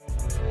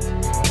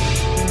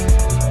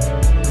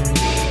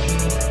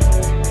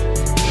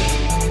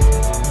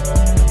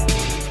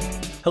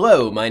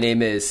Hello, my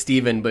name is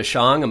Stephen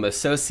Bushong. I'm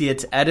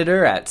Associate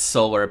Editor at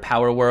Solar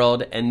Power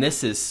World, and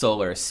this is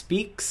Solar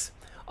Speaks.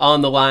 On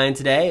the line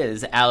today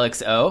is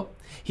Alex O.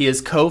 He is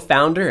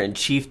co-founder and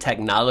Chief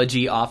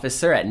Technology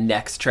Officer at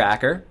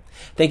Nextracker.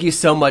 Thank you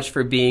so much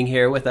for being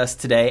here with us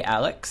today,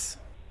 Alex.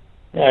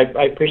 Yeah,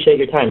 I appreciate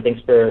your time.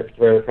 Thanks for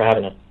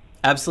having us.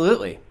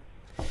 Absolutely.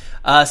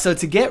 So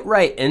to get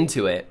right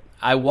into it,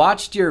 I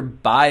watched your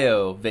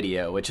bio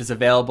video, which is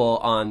available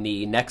on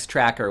the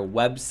Nextracker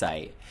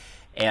website.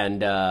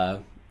 And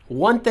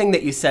one thing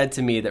that you said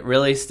to me that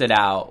really stood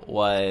out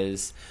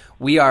was,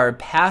 we are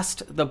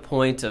past the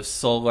point of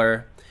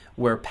solar,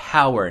 we're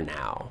power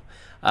now.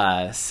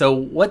 So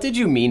what did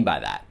you mean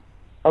by that?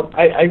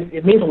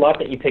 It means a lot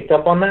that you picked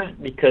up on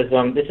that, because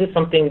this is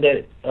something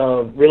that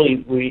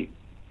really we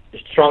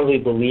strongly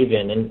believe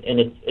in, and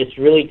it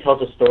really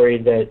tells a story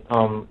that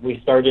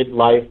we started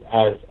life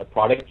as a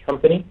product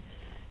company.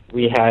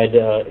 We had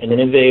an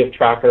innovative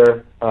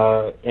tracker,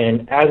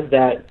 and as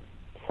that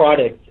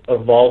product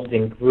evolved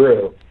and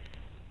grew,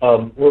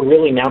 we're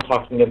really now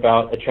talking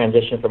about a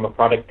transition from a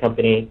product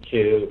company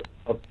to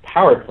a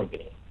power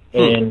company.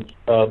 And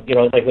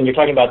it's like when you're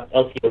talking about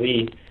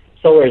LCOE,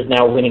 solar is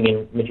now winning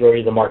in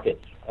majority of the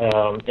markets,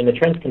 and the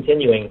trend's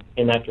continuing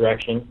in that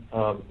direction.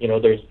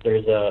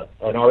 There's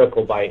an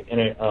article by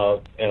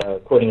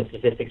quoting the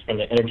statistics from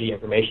the Energy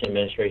Information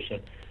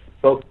Administration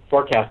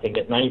forecasting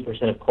that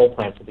 90% of coal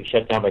plants will be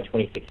shut down by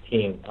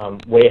 2016,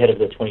 way ahead of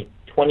the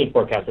 2020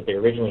 forecast that they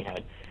originally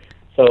had.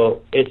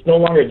 So it's no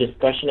longer a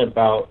discussion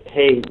about,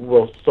 hey,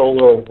 will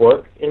solar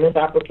work in this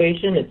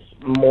application? It's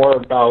more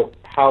about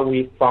how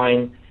we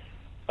find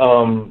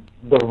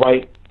the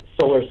right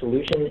solar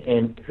solution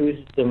and who's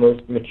the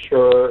most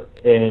mature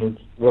and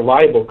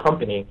reliable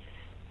company.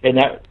 And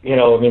that, these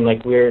are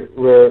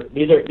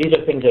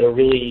things that are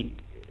really,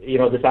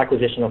 this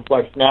acquisition of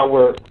Flex. Now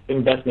we're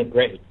investment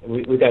grade.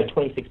 We've got a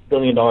 $26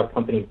 billion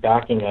company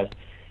backing us,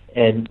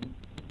 and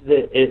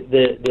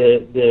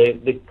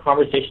the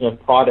conversation of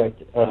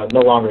product no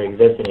longer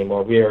exists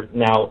anymore. We are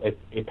now a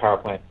power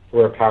plant.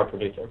 We're a power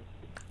producer.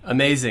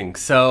 Amazing.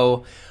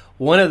 So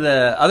one of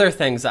the other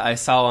things that I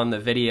saw on the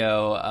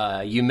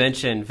video, you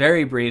mentioned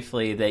very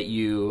briefly that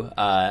you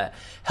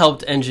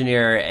helped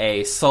engineer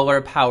a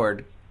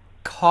solar-powered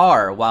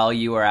car while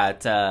you were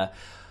at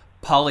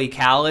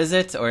Poly-Cal, is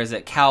it? Or is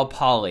it Cal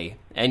Poly?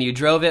 And you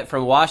drove it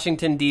from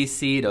Washington,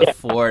 D.C. to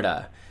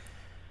Florida.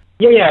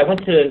 Yeah, I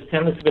went to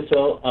San Luis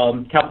Obispo,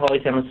 Cal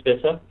Poly San Luis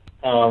Obispo,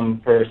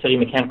 for studying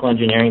mechanical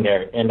engineering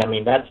there. And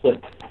that's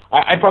what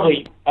I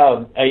definitely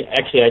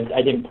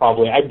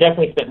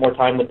spent more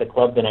time with the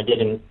club than I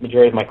did in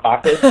majority of my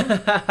classes.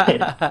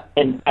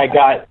 and I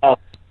got, that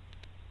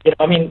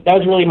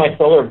was really my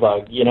solar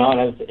bug,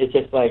 and it's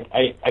just like,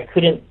 I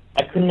couldn't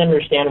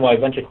understand why a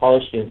bunch of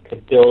college students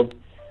could build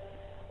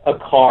a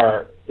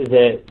car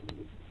that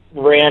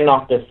ran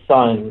off the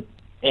sun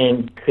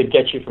and could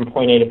get you from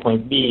point A to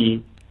point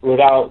B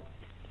without,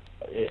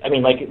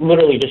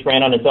 literally just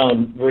ran on its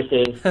own,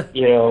 versus,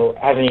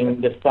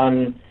 having the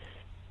sun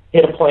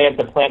hit a plant,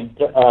 the plant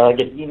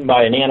gets eaten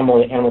by an animal,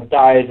 the animal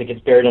dies, it gets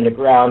buried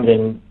underground,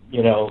 and,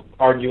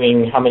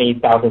 arguing how many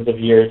thousands of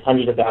years,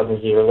 hundreds of thousands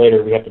of years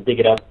later, we have to dig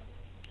it up,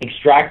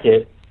 extract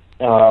it,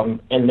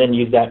 and then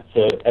use that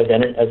as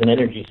an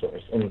energy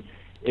source. And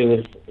it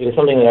was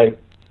something that I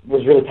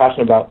was really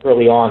passionate about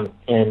early on,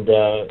 and,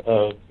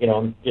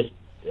 just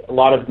a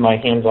lot of my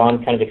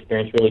hands-on kind of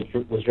experience really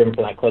was driven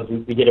from that club.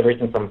 We did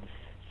everything from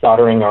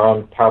soldering our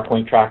own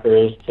PowerPoint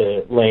trackers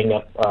to laying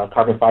up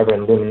carbon fiber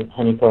and aluminum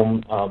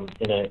honeycomb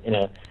in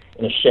a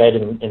shed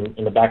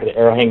in the back of the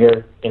aero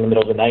hangar in the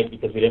middle of the night,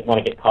 because we didn't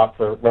want to get caught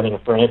for running a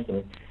furnace.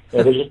 And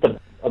there's just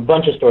a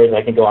bunch of stories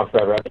I can go on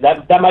forever.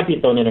 That might be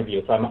its own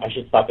interview, so I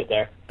should stop it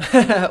there.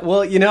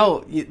 Well,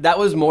 that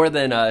was more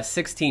than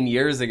 16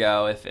 years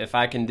ago, if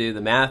I can do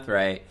the math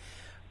right.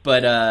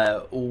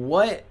 But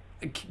what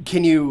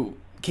can you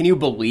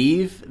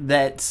believe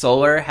that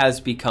solar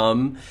has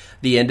become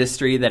the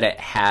industry that it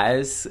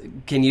has?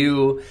 Did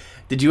you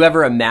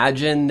ever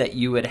imagine that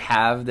you would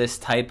have this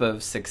type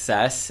of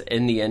success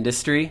in the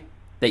industry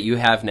that you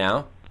have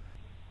now?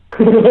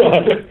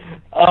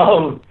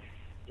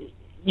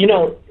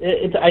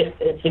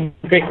 It's a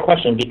great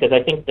question, because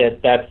I think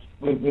that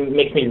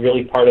makes me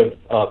really proud to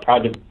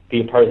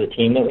be a part of the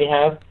team that we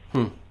have.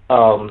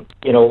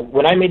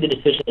 When I made the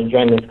decision to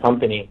join this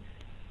company,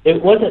 it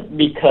wasn't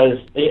because,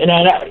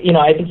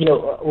 I think,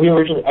 I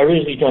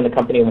originally joined the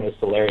company when it was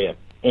Solaria,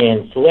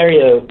 and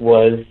Solaria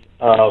was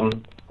a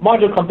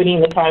module company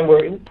in the time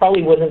where it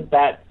probably wasn't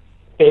that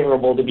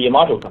favorable to be a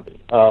module company.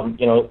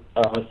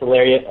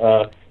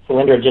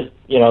 Solyndra just,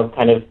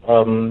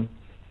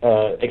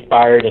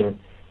 expired, and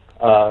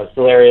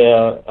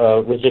Solaria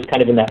was just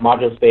kind of in that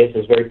module space. It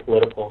was very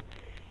political.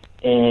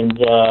 And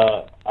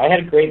I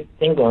had a great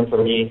thing going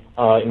for me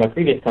in my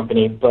previous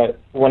company, but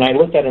when I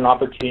looked at an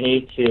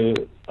opportunity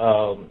to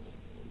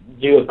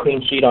do a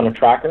clean sheet on a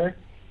tracker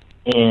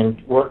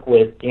and work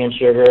with Dan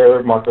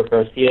Sugar, Marco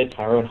Garcia,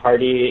 Tyrone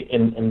Hardy,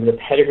 and the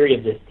pedigree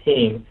of this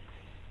team,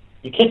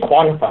 you can't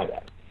quantify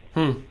that.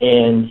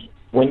 And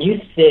when you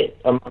sit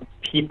among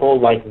people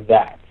like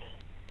that,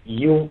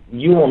 you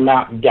will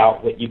not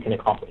doubt what you can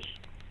accomplish.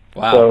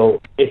 Wow.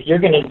 So if you're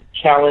going to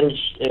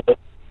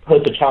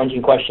pose a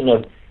challenging question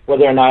of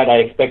whether or not I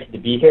expected to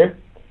be here,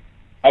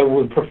 I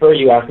would prefer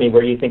you ask me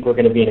where you think we're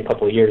going to be in a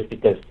couple of years,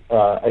 because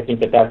I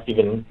think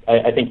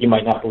I think you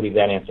might not believe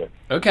that answer.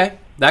 Okay,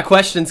 that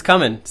question's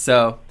coming.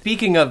 So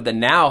speaking of the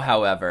now,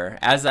 however,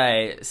 as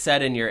I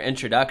said in your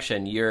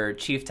introduction, you're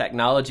Chief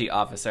Technology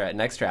Officer at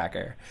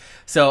Nextracker.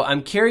 So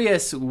I'm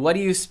curious, what do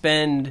you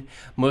spend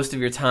most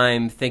of your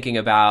time thinking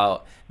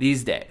about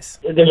these days?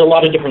 There's a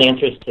lot of different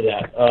answers to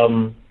that.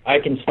 I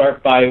can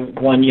start by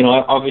one,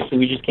 obviously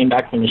we just came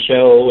back from the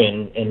show,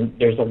 and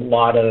there's a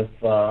lot of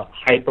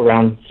hype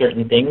around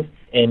certain things,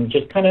 and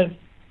just kind of,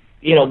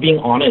 being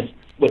honest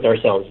with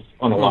ourselves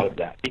on a lot of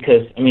that.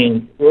 Because, I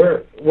mean,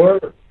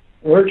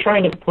 we're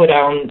trying to put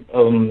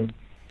on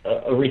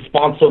a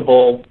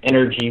responsible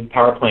energy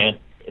power plant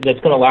that's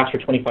going to last for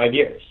 25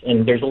 years.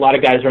 And there's a lot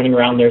of guys running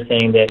around there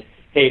saying that,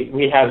 hey,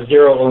 we have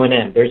zero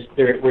O&M.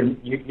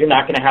 You're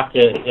not going to have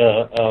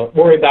to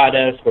worry about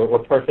us. We're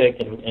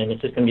perfect, and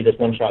it's just going to be this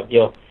one-shot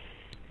deal.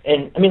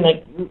 And, I mean,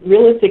 like,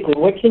 realistically,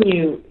 what can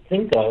you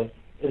think of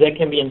that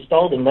can be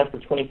installed in less than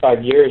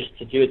 25 years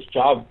to do its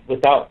job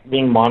without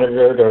being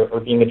monitored or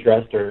being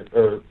addressed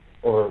or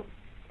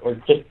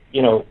just,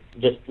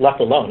 just left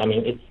alone? I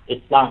mean,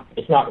 it's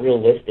not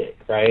realistic,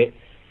 right?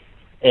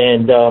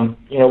 And,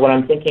 what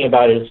I'm thinking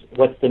about is,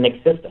 what's the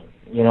next system?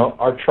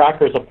 Our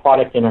tracker is a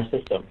product in our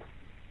system.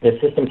 The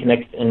system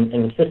connects, and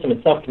the system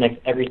itself connects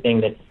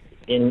everything that's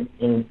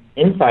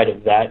inside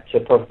of that to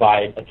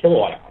provide a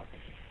kilowatt hour.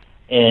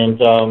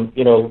 And,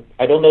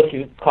 I don't know if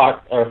you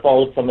caught or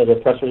followed some of the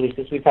press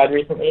releases we've had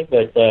recently,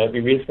 but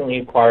we recently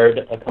acquired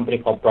a company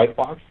called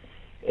Brightbox.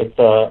 It's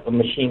a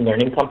machine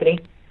learning company.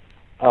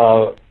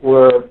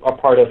 We're a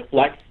part of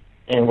Flex,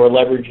 and we're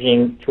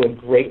leveraging to a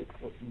great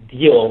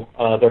deal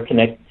their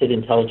connected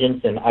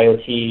intelligence and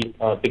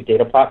IoT big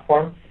data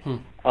platform.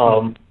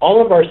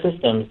 All of our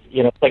systems,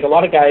 it's like a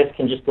lot of guys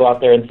can just go out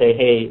there and say,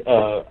 hey,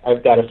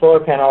 I've got a solar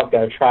panel, I've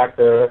got a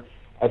tracker,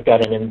 I've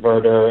got an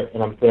inverter,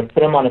 and I'm going to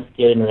put them on a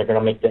skid, and they're going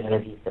to make the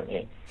energy for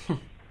me.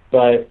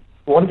 But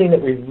one thing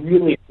that we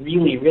really,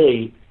 really,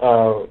 really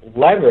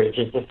leverage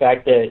is the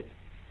fact that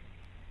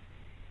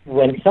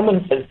when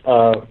someone says,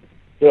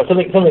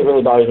 something that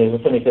really bothers me is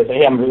when somebody says,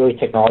 hey, I'm really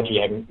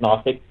technology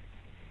agnostic.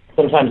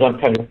 Sometimes I'm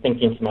kind of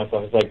thinking to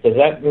myself, it's like, does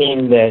that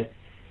mean that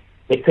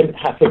they couldn't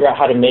figure out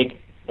how to make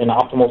an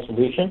optimal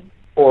solution,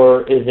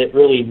 or is it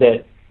really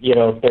that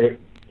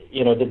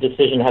the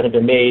decision hasn't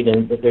been made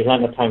and that there's not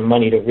enough time and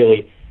money to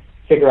really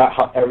figure out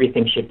how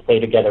everything should play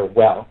together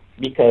well?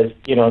 Because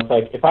it's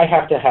like, if I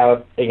have to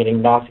have an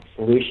agnostic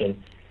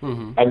solution,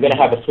 I'm going to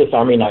have a Swiss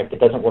Army knife that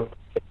doesn't work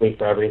perfectly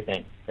for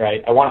everything,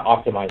 right? I want to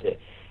optimize it,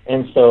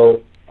 and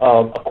so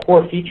a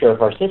core feature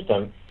of our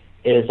system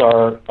is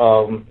our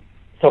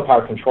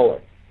self-powered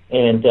controller,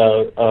 and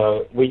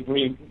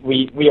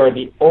we are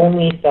the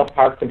only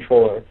self-powered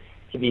controller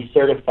to be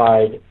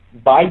certified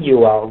by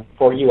UL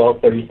for UL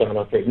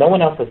 3703. No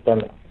one else has done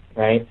that,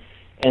 right?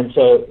 And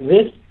so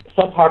this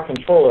self-powered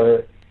controller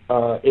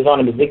is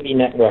on a Zigbee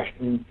network,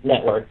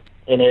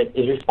 and it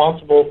is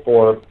responsible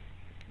for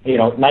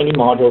 90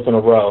 modules in a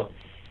row.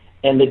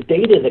 And the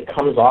data that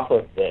comes off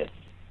of this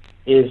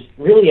is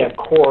really at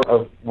core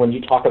of when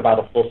you talk about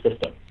a full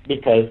system,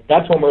 because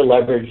that's when we're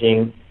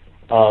leveraging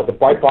the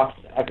Brightbox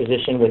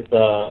acquisition with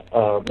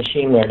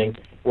machine learning,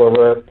 where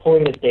we're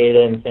pulling this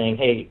data and saying,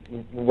 hey,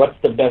 what's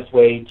the best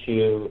way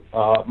to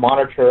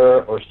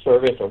monitor or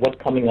service, or what's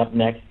coming up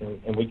next,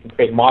 and we can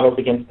create models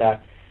against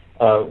that.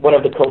 One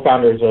of the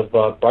co-founders of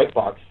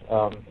Brightbox,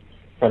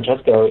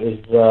 Francesco,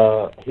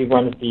 he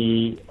runs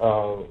the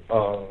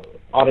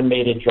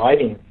automated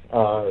driving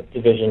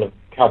division of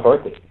Cal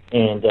Berkeley,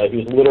 and he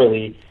was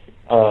literally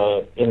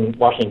in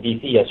Washington,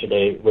 D.C.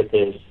 yesterday with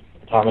his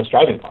autonomous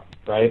driving car,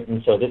 right?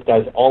 And so this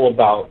guy's all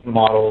about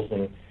models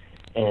and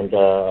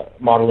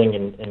modeling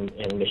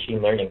and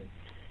machine learning,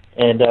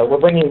 and we're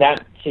bringing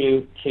that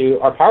to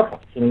our power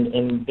plants.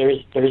 And there's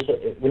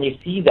when you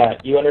see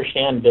that, you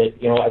understand that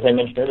as I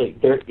mentioned earlier,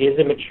 there is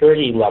a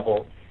maturity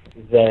level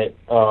that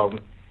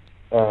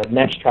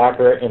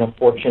Nextracker and a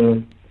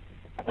Fortune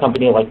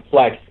company like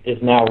Flex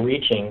is now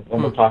reaching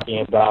when we're talking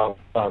about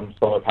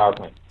solar power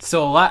plants.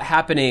 So a lot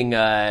happening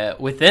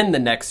within the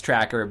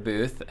Nextracker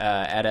booth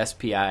at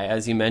SPI.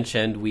 As you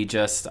mentioned, we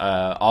just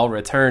all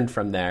returned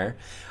from there.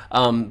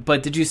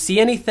 But did you see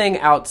anything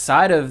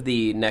outside of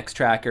the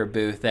Nextracker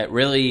booth that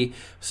really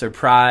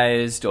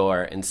surprised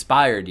or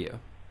inspired you?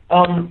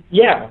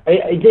 Yeah,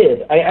 I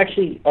did. I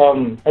actually,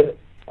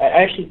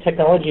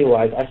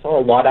 technology-wise, I saw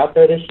a lot out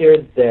there this year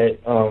that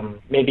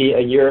maybe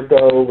a year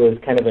ago was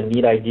kind of a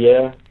neat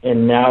idea,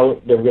 and now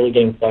they're really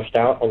getting fleshed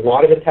out. A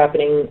lot of it's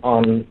happening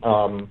on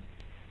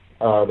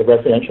the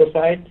residential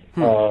side.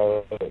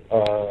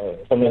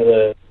 Some of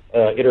the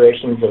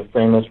iterations of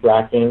frameless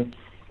racking,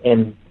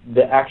 and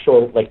the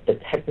actual, the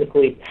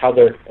technically how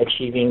they're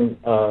achieving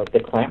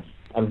the clamps.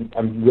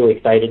 I'm really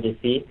excited to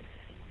see.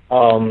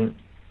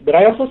 but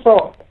I also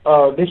saw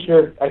this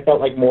year, I felt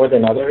like more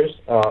than others,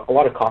 a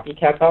lot of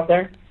copycats out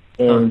there,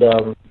 and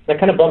that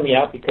kind of bummed me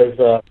out because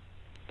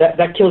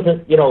that kills,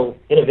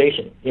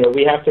 innovation.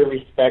 We have to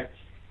respect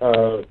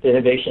the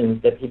innovation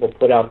that people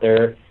put out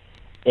there,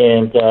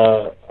 and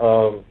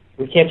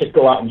we can't just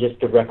go out and just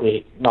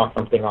directly knock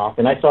something off.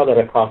 And I saw that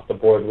across the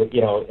board, with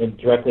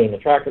directly in the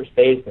tracker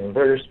space, and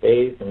inverter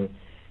space, and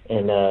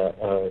everything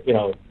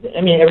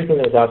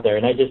that was out there.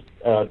 And I just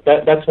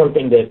that's one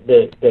thing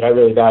that I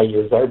really value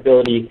is our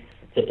ability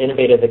to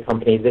innovate as a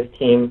company. This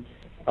team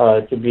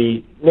to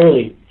be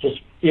literally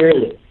just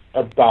fearless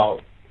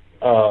about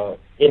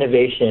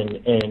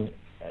innovation and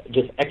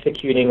just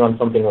executing on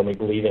something when we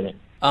believe in it.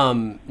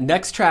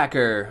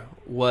 Nextracker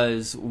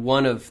was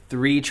one of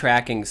 3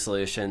 tracking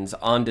solutions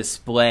on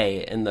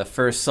display in the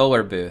first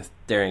solar booth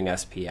during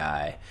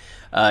SPI.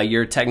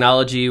 Your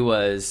technology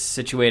was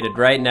situated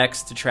right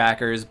next to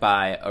trackers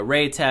by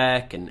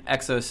ArrayTech and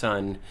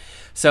ExoSun.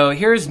 So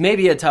here's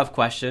maybe a tough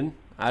question.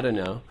 I don't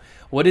know.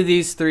 What do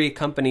these 3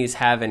 companies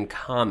have in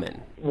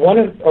common?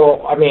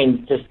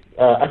 Just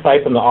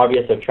aside from the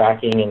obvious of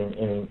tracking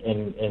and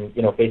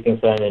facing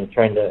sun and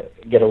trying to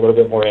get a little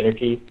bit more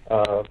energy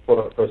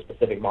for a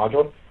specific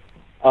module,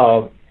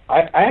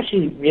 I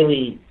actually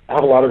really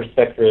have a lot of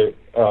respect for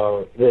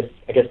the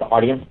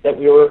audience that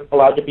we were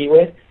allowed to be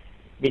with,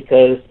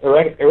 because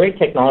Array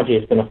Technology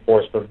has been a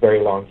force for a very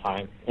long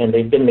time, and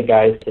they've been the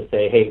guys to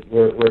say, hey,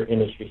 we're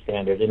industry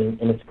standard,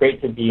 and it's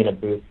great to be in a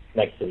booth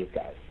next to these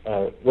guys.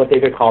 What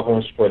they've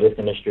accomplished for this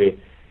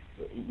industry,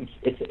 you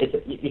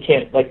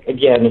can't,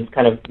 it's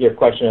kind of your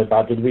question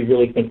about, did we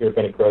really think we were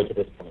going to grow to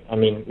this point? I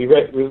mean,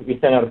 we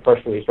sent out a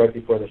press release right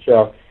before the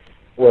show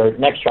where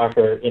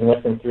Nextracker in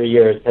less than 3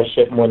 years has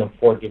shipped more than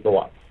 4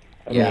 gigawatts.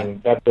 I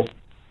mean, that's just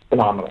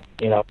phenomenal,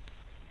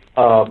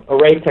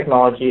 Array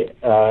Technology,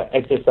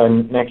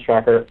 ExoSun,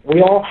 Nextracker,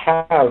 we all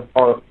have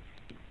our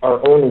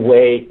own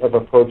way of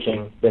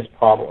approaching this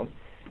problem.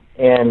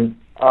 And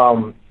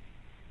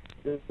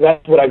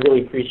that's what I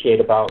really appreciate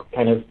about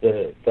kind of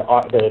the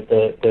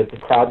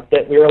crowd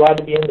that we were allowed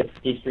to be in.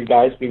 These 3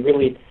 guys, we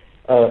really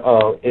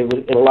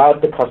it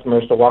allowed the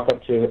customers to walk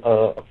up to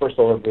a First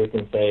Solar booth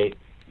and say,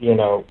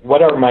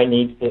 what are my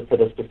needs for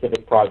the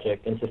specific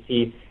project, and to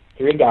see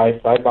 3 guys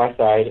side by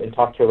side and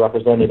talk to a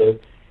representative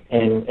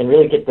and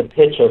really get the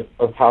pitch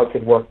of how it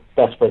could work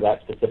best for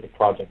that specific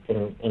project.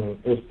 And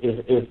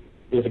it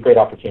was a great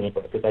opportunity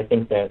for us, because I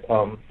think that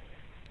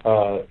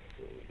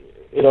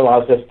it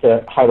allows us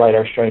to highlight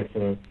our strengths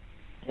and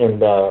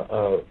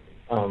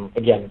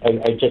again,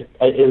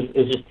 it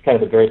was just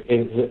kind of a great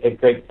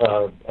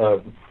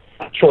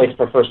choice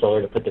for First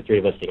Solar to put the 3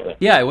 of us together.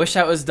 Yeah, I wish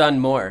that was done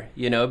more,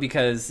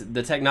 because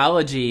the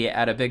technology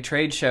at a big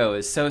trade show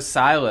is so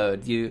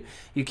siloed. You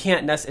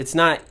can't it's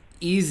not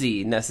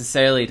easy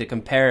necessarily to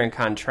compare and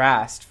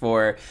contrast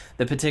for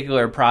the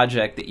particular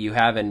project that you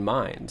have in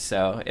mind.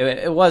 So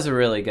it was a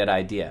really good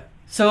idea.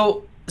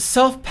 So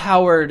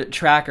self-powered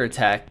tracker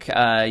tech,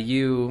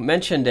 you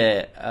mentioned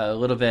it a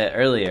little bit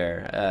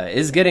earlier,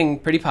 is getting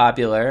pretty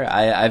popular.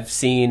 I've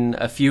seen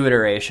a few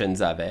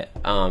iterations of it.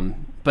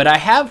 But I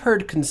have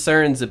heard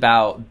concerns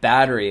about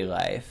battery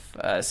life,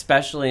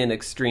 especially in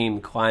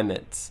extreme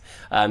climates.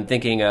 I'm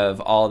thinking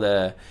of all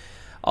the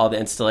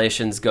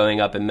installations going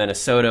up in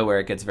Minnesota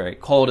where it gets very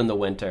cold in the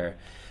winter.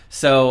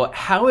 So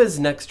how is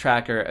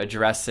Nextracker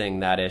addressing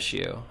that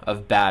issue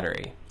of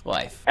battery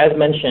life? As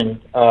mentioned,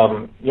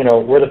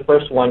 we're the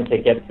first one to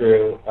get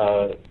through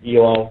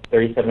UL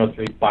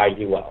 3703 by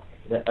UL.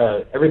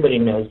 Everybody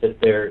knows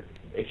that they're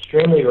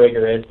extremely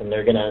rigorous, and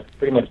they're going to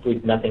pretty much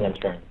leave nothing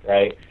unturned,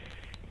 right?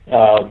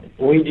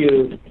 We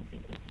do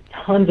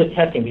tons of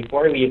testing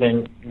before we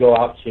even go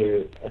out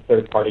to a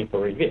third party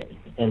for review.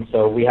 And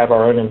so we have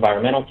our own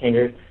environmental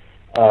changers.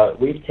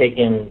 We've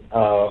taken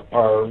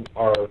our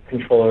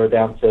controller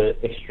down to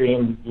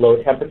extreme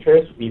low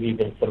temperatures. We've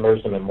even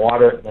submerged them in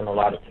water and then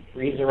allowed it to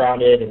freeze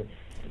around it, and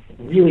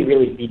really,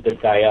 really beat this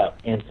guy up.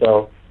 And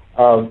so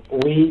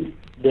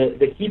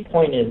the key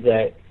point is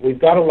that we've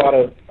got a lot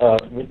of,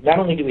 not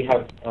only do we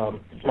have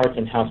smarts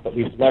in-house, but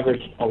we've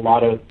leveraged a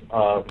lot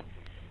of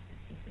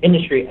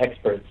industry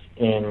experts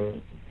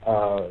in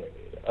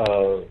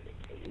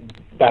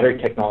battery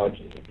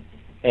technology,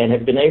 and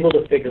have been able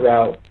to figure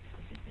out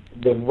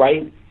the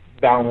right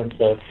balance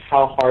of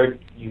how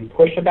hard you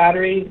push a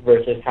battery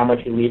versus how much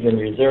you leave in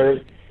reserve.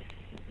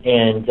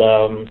 And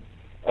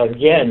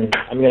again,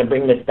 I'm going to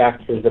bring this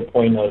back to the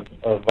point of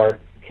our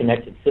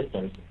connected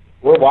systems.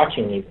 We're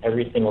watching these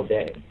every single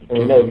day, and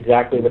we know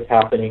exactly what's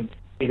happening.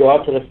 We go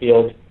out to the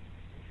field,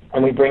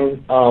 and we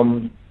bring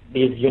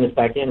these units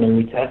back in, and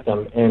we test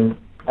them. And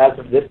as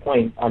of this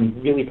point,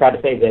 I'm really proud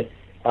to say that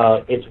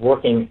it's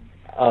working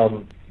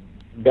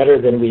better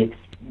than we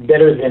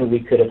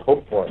could have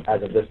hoped for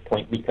as of this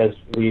point, because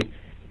we've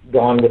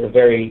gone with a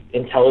very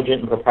intelligent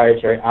and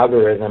proprietary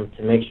algorithm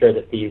to make sure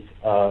that these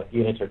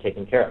units are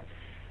taken care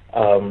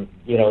of.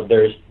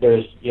 There's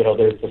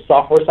the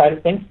software side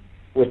of things,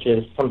 which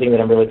is something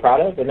that I'm really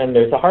proud of, and then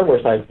there's the hardware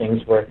side of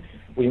things where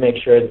we make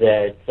sure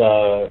that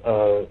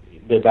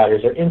the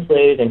batteries are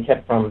insulated and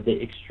kept from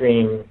the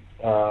extreme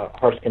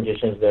harsh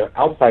conditions that are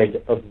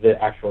outside of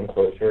the actual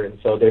enclosure. And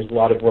so there's a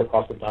lot of work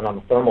also done on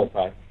the thermal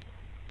side.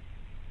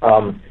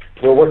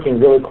 We're working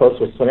really close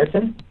with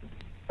Swinerton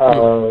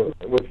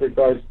with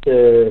regards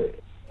to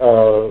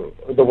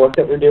the work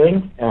that we're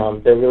doing.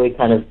 They're really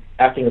kind of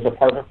acting as a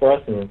partner for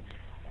us and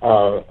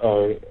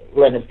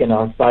letting us get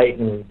on site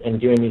and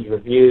doing these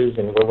reviews,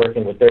 and we're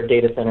working with their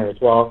data center as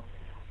well.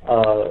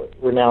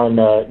 We're now in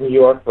New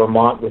York,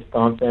 Vermont,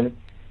 Wisconsin,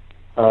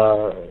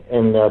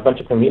 and a bunch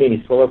of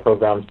community solar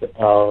programs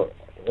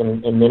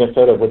in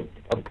Minnesota, with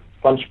a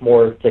bunch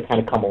more to kind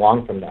of come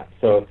along from that.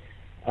 So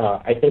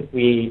I think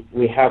we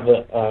have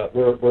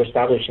we're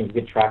establishing a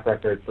good track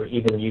record for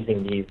even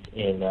using these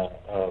in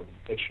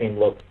extreme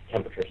low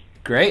temperatures.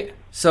 Great.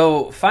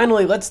 So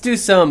finally, let's do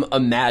some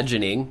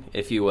imagining,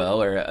 if you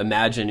will, or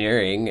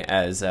imagineering,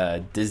 as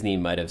Disney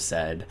might have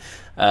said.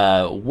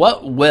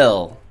 What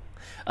will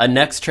a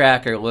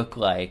Nextracker look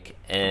like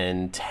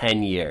in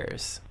 10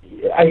 years?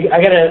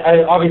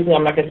 Obviously,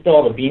 I'm not going to spill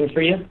all the beans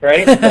for you,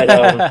 right? But,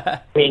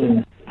 I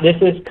mean, this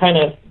is kind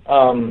of,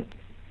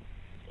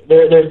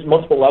 there's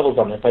multiple levels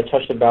on this. I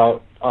touched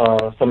about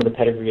some of the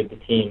pedigree of the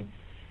team.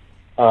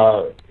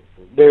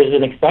 There's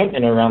an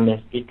excitement around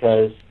this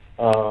because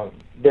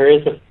there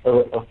is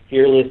a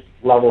fearless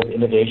level of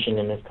innovation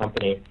in this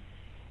company,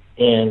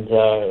 and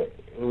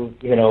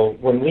you know,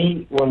 when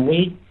we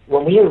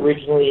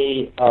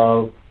originally,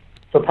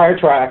 so prior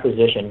to our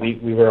acquisition,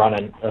 we were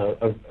on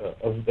a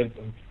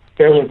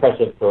fairly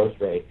impressive growth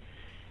rate,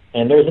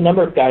 and there was a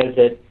number of guys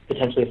that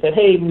potentially said,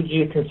 "Hey, would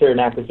you consider an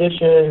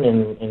acquisition?"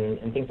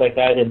 and things like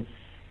that, and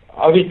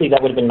obviously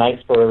that would have been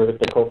nice for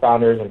the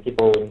co-founders and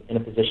people in a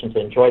position to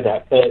enjoy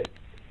that, but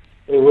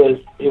it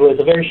was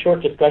a very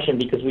short discussion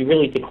because we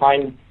really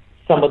declined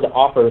some of the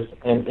offers,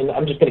 and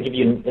I'm just going to give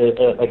you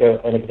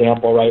an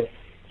example, right?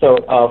 So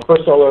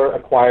First Solar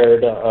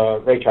acquired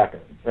Raytracker,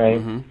 right?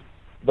 Mm-hmm.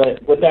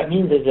 But what that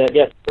means is that,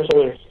 yes, First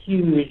Solar is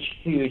huge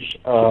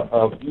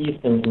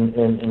beast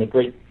and a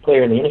great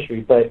player in the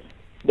industry, but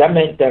that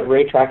meant that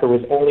Raytracker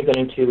was only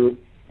going to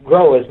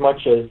grow as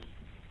much as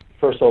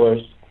First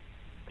Solar's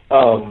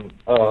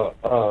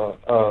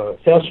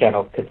sales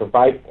channel could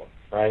provide for,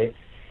 right?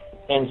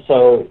 And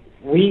so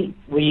we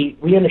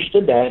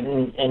understood that,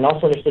 and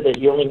also understood that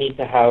you only need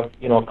to have,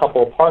 you know, a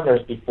couple of partners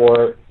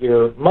before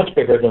you're much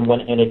bigger than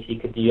one entity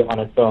could be on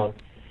its own.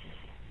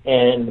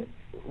 And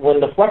when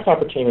the Flex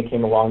opportunity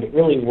came along, it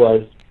really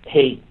was,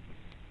 hey,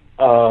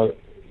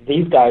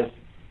 these guys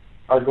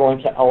are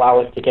going to allow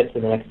us to get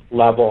to the next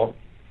level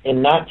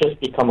and not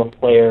just become a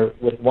player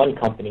with one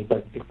company,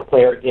 but a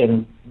player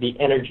in the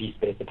energy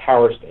space, the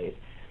power space.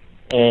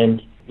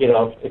 And, you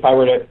know, if I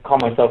were to call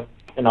myself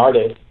an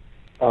artist,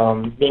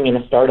 being in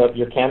a startup,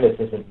 your canvas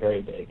isn't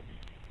very big.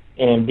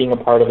 And being a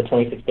part of a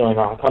 $26 billion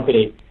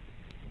company,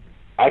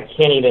 I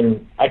can't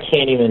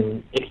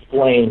even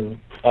explain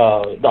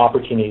the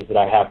opportunities that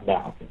I have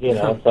now. You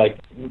know, it's like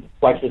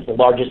Flex is the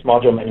largest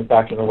module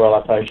manufacturer in the world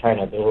outside of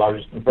China, the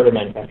largest inverter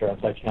manufacturer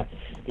outside of China.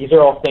 These are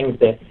all things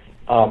that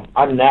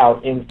I'm now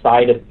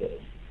inside of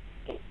this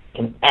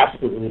can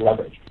absolutely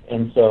leverage.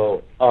 And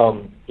so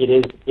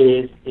it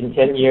is in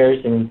 10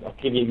 years, and I'll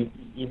give you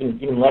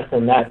even less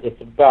than that, it's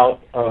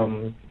about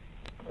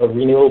a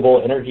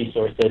renewable energy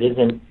source that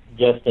isn't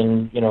just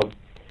in, you know,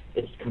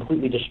 it's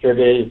completely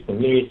distributed, it's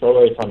community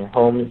solar, it's on your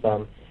homes,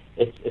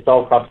 it's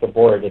all across the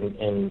board,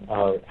 and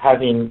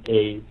having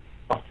a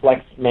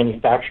Flex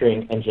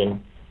manufacturing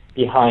engine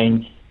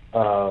behind,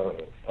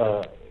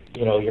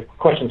 you know, your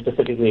question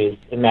specifically is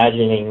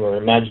imagining or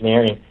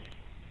imagineering,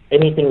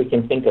 anything we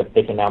can think of,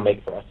 they can now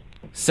make for us.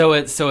 So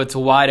it's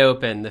wide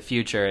open, the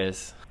future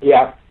is.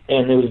 Yeah,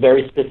 and it was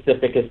very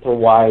specific as to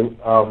why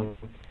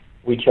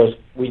we chose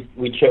in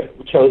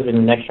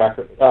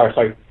Nextracker.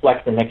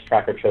 Flex and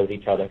Nextracker chose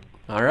each other.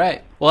 All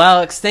right. Well,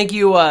 Alex, thank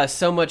you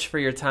so much for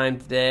your time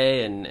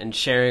today and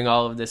sharing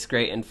all of this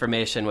great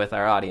information with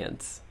our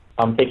audience.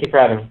 Thank you for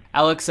having me.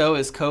 Alex O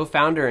is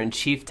co-founder and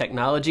chief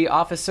technology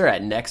officer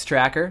at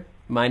Nextracker.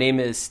 My name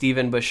is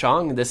Stephen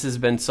Bushong. This has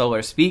been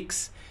Solar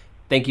Speaks.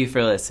 Thank you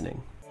for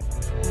listening.